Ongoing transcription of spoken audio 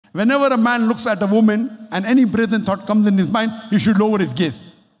Whenever a man looks at a woman and any brazen thought comes in his mind, he should lower his gaze.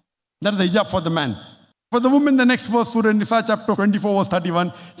 That is the hijab for the man. For the woman, the next verse, Surah Nisa chapter 24 verse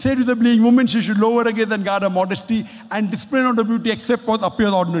 31, say to the believing woman, she should lower her gaze and guard her modesty and display not her beauty except what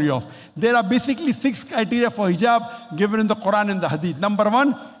appears ordinary of. There are basically 6 criteria for hijab given in the Quran and the Hadith. Number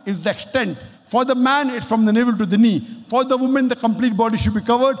 1 is the extent. For the man, it's from the navel to the knee. For the woman, the complete body should be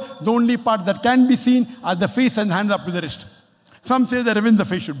covered. The only parts that can be seen are the face and hands up to the wrist. Some say that even the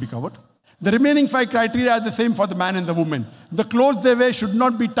face should be covered. The remaining 5 criteria are the same for the man and the woman. The clothes they wear should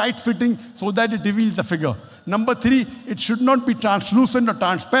not be tight-fitting so that it reveals the figure. Number 3, it should not be translucent or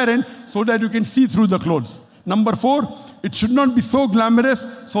transparent so that you can see through the clothes. Number 4, it should not be so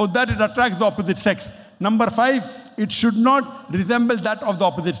glamorous so that it attracts the opposite sex. Number 5, it should not resemble that of the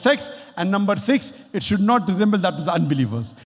opposite sex. And number 6, it should not resemble that of the unbelievers.